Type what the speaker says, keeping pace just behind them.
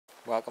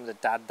Welcome to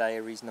Dad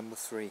Diaries number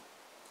 3.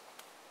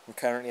 I'm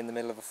currently in the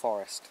middle of a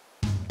forest.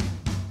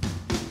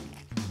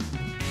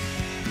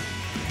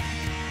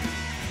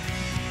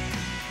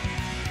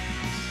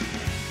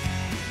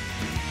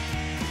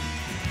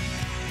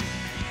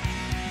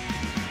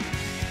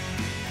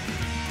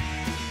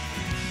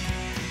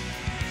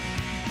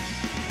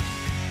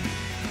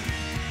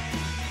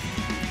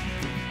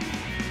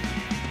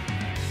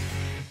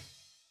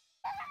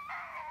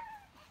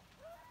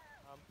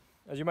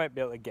 As you might be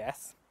able to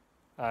guess,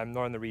 I'm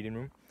not in the reading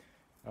room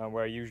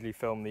where I usually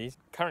film these.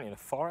 Currently in a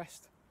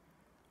forest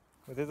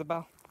with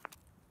Isabel.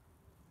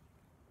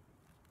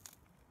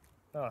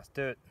 Oh, it's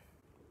dirt.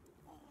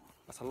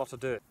 That's a lot of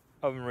dirt.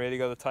 I haven't really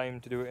got the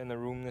time to do it in the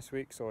room this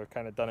week, so I've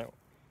kind of done it.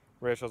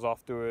 Rachel's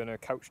off doing a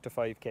couch to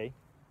 5k,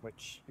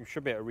 which you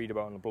should be able to read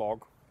about on the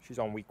blog. She's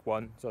on week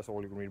 1, so that's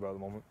all you can read about at the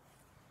moment.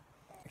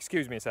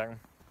 Excuse me a second.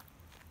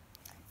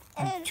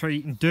 I'm trying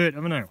eating dirt,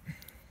 haven't I?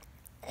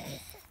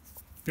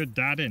 Good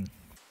dadding.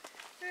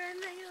 We're in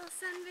my little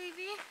sun,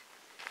 baby.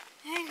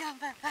 Hang on,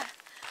 Papa.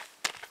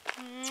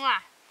 Mwah.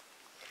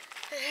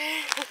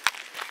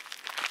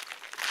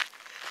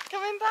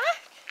 Coming back?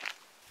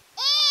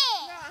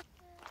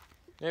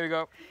 There we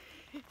go.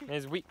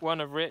 There's week 1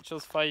 of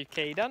Rachel's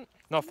 5k done.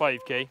 Not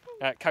 5k,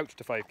 couch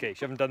to 5k.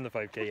 She hasn't done the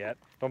 5k yet.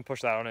 Don't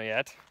push that on her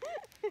yet.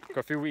 Got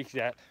a few weeks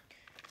yet.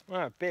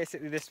 Well,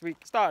 basically this week,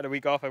 started the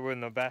week off, I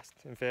wasn't the best,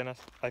 in fairness.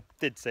 I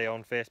did say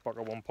on Facebook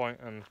at one point,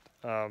 and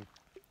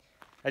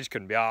I just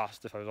couldn't be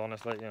arsed, if I was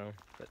honest, like, you know,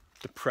 a bit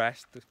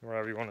depressed,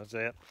 whatever you want to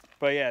say it.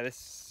 But yeah,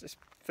 this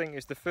thing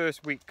is the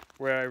first week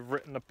where I've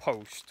written a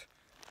post,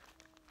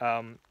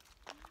 kind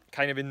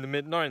of in the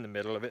mid, not in the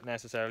middle of it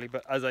necessarily,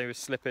 but as I was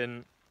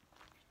slipping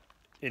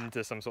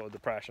into some sort of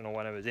depression or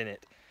when I was in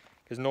it.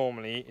 Because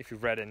normally, if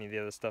you've read any of the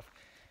other stuff,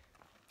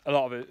 a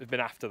lot of it has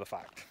been after the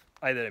fact.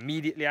 Either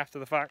immediately after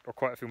the fact or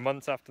quite a few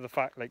months after the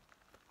fact, like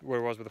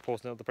where I was with the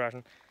postnatal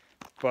depression.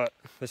 But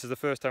this is the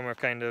first time I've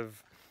kind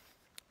of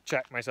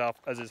checked myself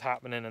as it's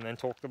happening and then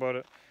talked about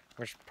it,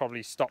 which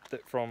probably stopped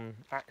it from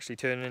actually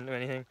turning into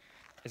anything.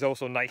 It's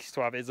also nice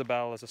to have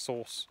Isabel as a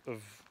source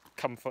of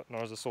comfort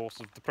and as a source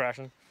of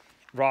depression,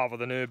 rather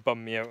than her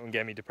bum me out and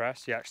get me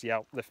depressed. She actually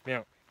helped lift me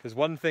out. Because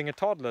one thing a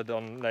toddler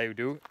don't let you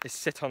do is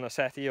sit on a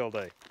settee all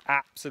day.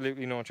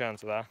 Absolutely no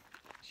chance of that.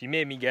 She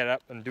made me get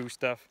up and do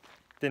stuff,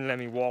 didn't let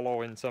me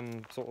wallow in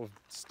some sort of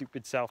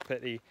stupid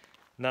self-pity,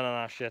 none of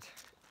that shit.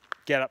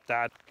 Get up,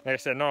 Dad. Like I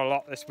said, not a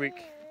lot this week.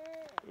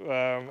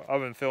 I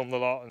haven't filmed a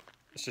lot, and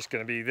it's just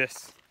going to be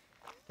this.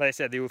 Like I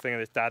said, the whole thing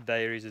of this Dad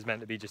Diaries is meant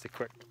to be just a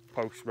quick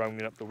post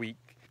rounding up the week.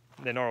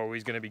 They're not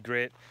always going to be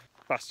great.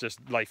 That's just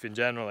life in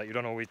general, like you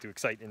don't always do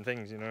exciting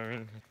things, you know what I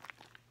mean?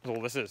 That's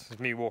all this is. It's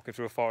me walking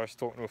through a forest,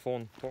 talking to a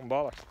phone, talking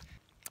bollocks.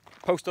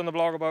 Post on the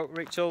blog about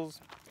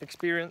Rachel's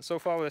experience so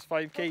far with this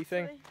 5k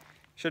thing.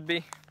 Should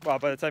be. Well,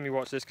 by the time you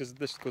watch this, because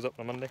this goes up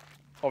on Monday.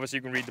 Obviously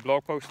you can read the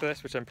blog post for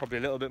this, which I'm probably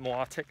a little bit more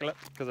articulate,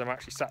 because I'm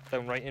actually sat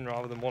down writing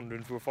rather than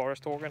wandering through a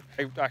forest talking.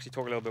 I actually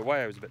talk a little bit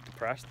why I was a bit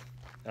depressed.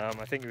 I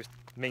think it was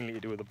mainly to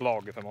do with the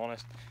blog, if I'm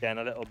honest. Getting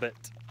a little bit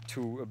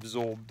too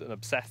absorbed and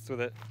obsessed with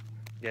it.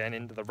 Getting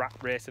into the rat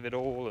race of it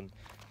all and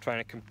trying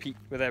to compete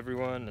with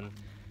everyone, and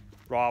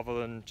rather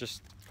than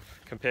just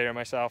comparing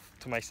myself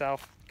to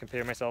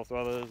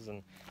others,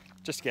 and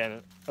just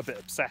getting a bit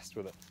obsessed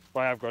with it.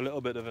 But I've got a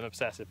little bit of an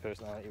obsessive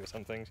personality with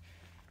some things,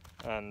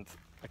 and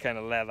I kind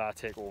of let that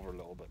take over a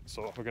little bit.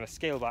 So we're going to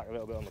scale back a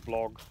little bit on the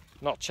blog,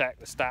 not check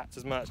the stats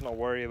as much, not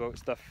worry about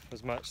stuff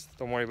as much,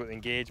 don't worry about the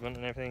engagement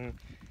and everything,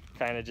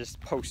 kind of just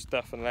post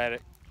stuff and let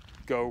it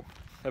go.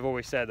 I've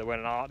always said that when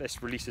an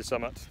artist releases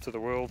something to the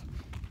world,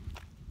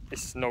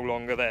 it's no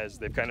longer theirs.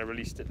 They've kind of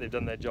released it, they've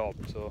done their job,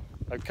 so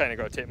I've kind of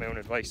got to take my own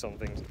advice on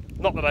things.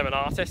 Not that I'm an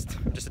artist,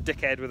 I'm just a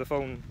dickhead with a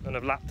phone and a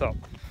laptop.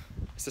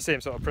 It's the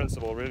same sort of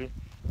principle, really.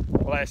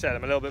 Well, like I said,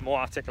 I'm a little bit more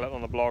articulate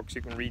on the blog, so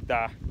you can read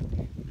that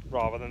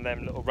rather than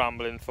them little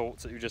rambling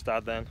thoughts that you just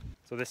had then.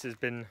 So this has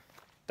been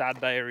Dad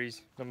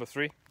Diaries number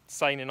 3,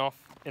 signing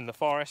off in the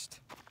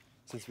forest.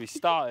 Since we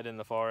started in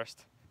the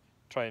forest,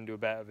 try and do a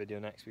better video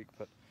next week,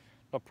 but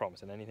not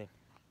promising anything.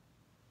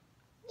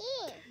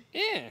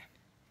 Yeah.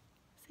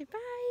 Say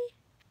bye.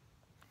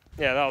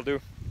 Yeah, that'll do.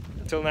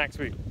 Until next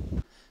week.